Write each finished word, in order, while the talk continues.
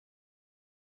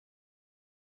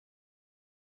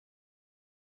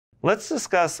Let's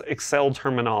discuss Excel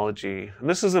terminology. And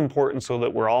this is important so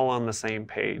that we're all on the same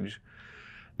page.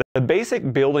 The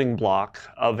basic building block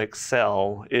of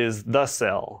Excel is the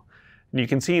cell. And you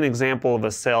can see an example of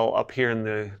a cell up here in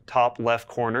the top left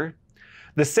corner.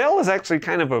 The cell is actually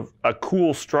kind of a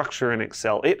cool structure in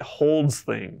Excel. It holds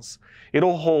things.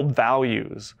 It'll hold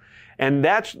values. And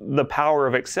that's the power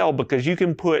of Excel, because you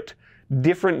can put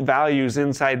different values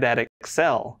inside that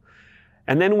Excel.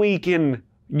 And then we can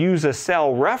use a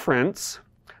cell reference.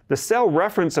 The cell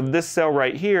reference of this cell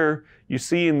right here, you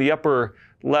see in the upper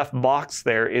left box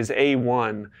there, is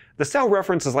A1. The cell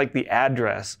reference is like the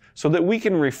address, so that we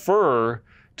can refer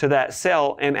to that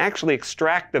cell and actually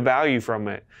extract the value from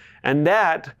it. And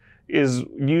that is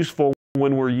useful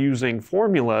when we're using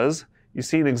formulas. You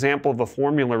see an example of a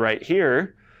formula right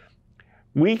here.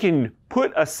 We can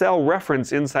put a cell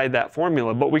reference inside that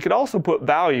formula, but we could also put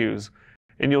values.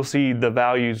 And you'll see the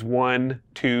values 1,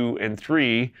 2, and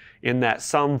 3 in that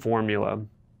sum formula.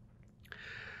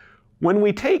 When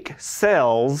we take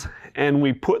cells and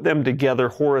we put them together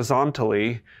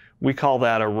horizontally, we call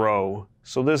that a row.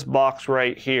 So this box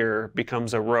right here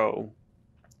becomes a row.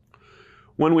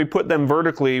 When we put them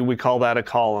vertically, we call that a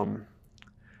column.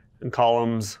 And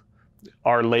columns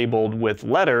are labeled with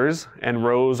letters, and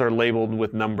rows are labeled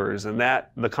with numbers. And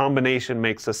the combination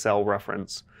makes a cell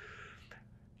reference.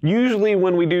 Usually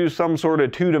when we do some sort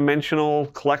of two-dimensional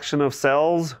collection of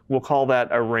cells, we'll call that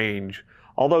a range.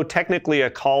 Although technically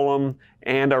a column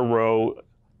and a row,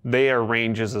 they are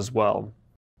ranges as well.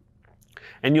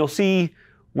 And you'll see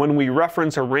when we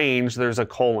reference a range, there's a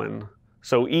colon.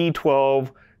 So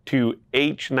E12 to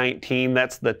H19,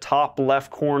 that's the top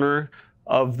left corner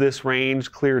of this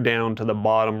range, clear down to the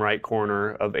bottom right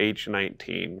corner of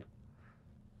H19.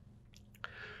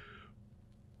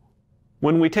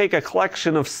 When we take a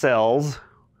collection of cells,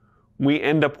 we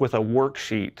end up with a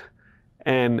worksheet.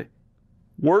 And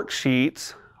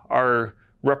worksheets are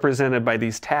represented by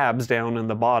these tabs down in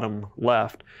the bottom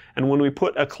left. And when we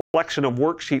put a collection of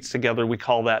worksheets together, we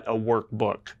call that a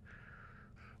workbook.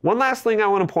 One last thing I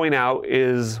want to point out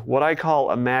is what I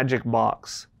call a magic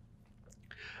box.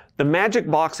 The magic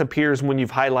box appears when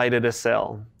you've highlighted a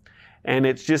cell. And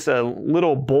it's just a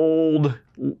little bold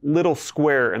little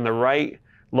square in the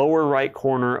lower right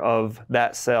corner of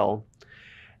that cell.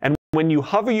 And when you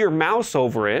hover your mouse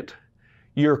over it,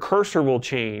 your cursor will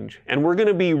change. And we're going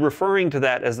to be referring to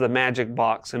that as the magic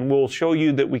box, and we'll show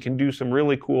you that we can do some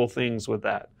really cool things with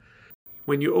that.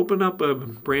 When you open up a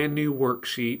brand new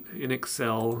worksheet in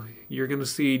Excel, you're going to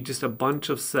see just a bunch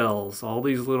of cells. All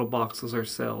these little boxes are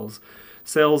cells.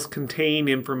 Cells contain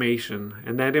information,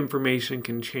 and that information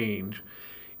can change.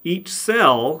 Each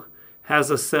cell has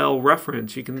a cell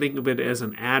reference. You can think of it as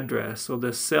an address. So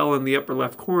the cell in the upper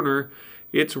left corner,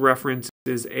 its reference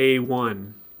is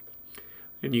A1.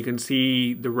 And you can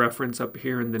see the reference up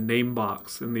here in the name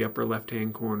box in the upper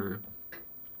left-hand corner.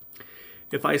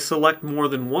 If I select more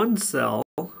than one cell,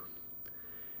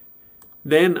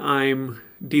 then I'm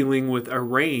dealing with a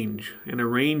range. And a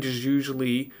range is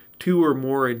usually 2 or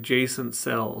more adjacent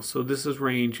cells. So this is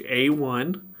range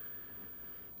A1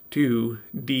 to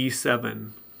D7.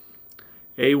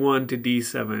 A1 to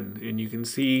D7, and you can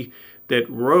see that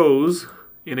rows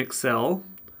in Excel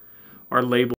are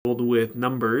labeled with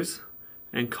numbers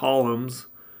and columns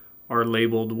are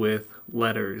labeled with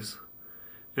letters.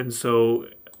 And so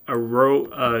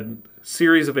a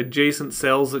series of adjacent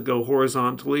cells that go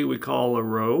horizontally we call a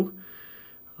row.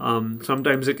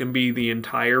 Sometimes it can be the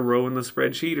entire row in the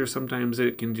spreadsheet, or sometimes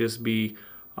it can just be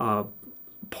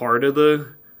part of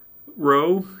the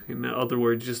row, in other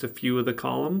words just a few of the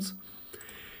columns.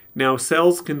 Now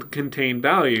cells can contain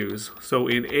values, so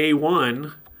in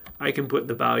A1 I can put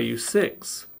the value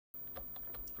 6.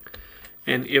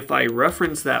 And if I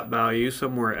reference that value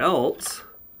somewhere else,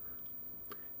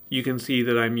 you can see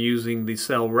that I'm using the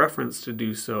cell reference to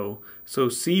do so. So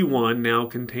C1 now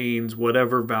contains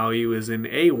whatever value is in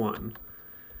A1.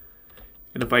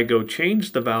 And if I go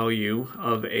change the value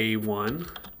of A1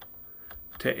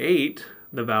 to 8,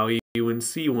 the value in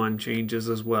C1 changes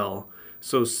as well.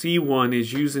 So C1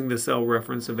 is using the cell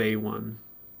reference of A1.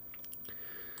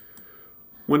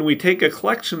 When we take a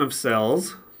collection of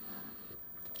cells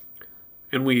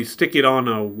and we stick it on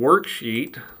a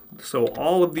worksheet, so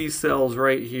all of these cells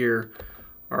right here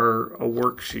are a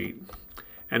worksheet.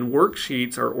 And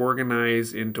worksheets are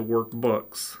organized into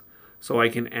workbooks. So I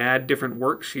can add different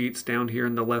worksheets down here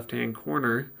in the left-hand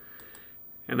corner,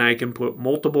 and I can put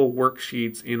multiple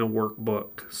worksheets in a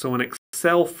workbook. So an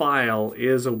Excel file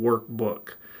is a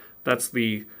workbook. That's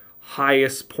the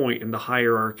highest point in the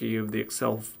hierarchy of the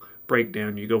Excel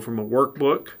breakdown. You go from a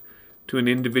workbook to an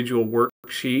individual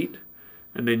worksheet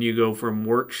And then you go from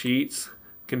worksheets,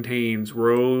 contains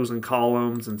rows and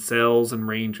columns and cells and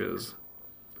ranges.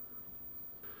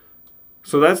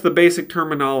 So that's the basic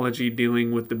terminology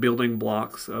dealing with the building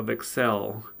blocks of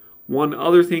Excel. One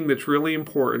other thing that's really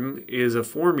important is a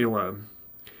formula.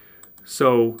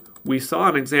 So we saw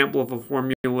an example of a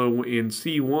formula in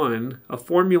C1. A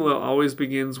formula always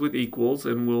begins with equals,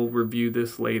 and we'll review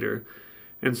this later.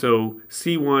 And so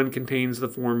C1 contains the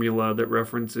formula that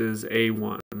references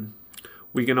A1.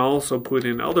 We can also put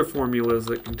in other formulas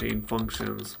that contain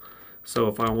functions. So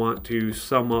if I want to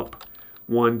sum up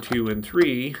 1, 2, and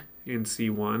 3 in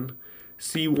C1,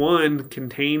 C1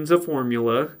 contains a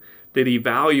formula that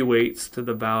evaluates to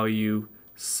the value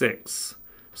 6.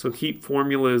 So keep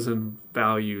formulas and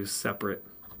values separate.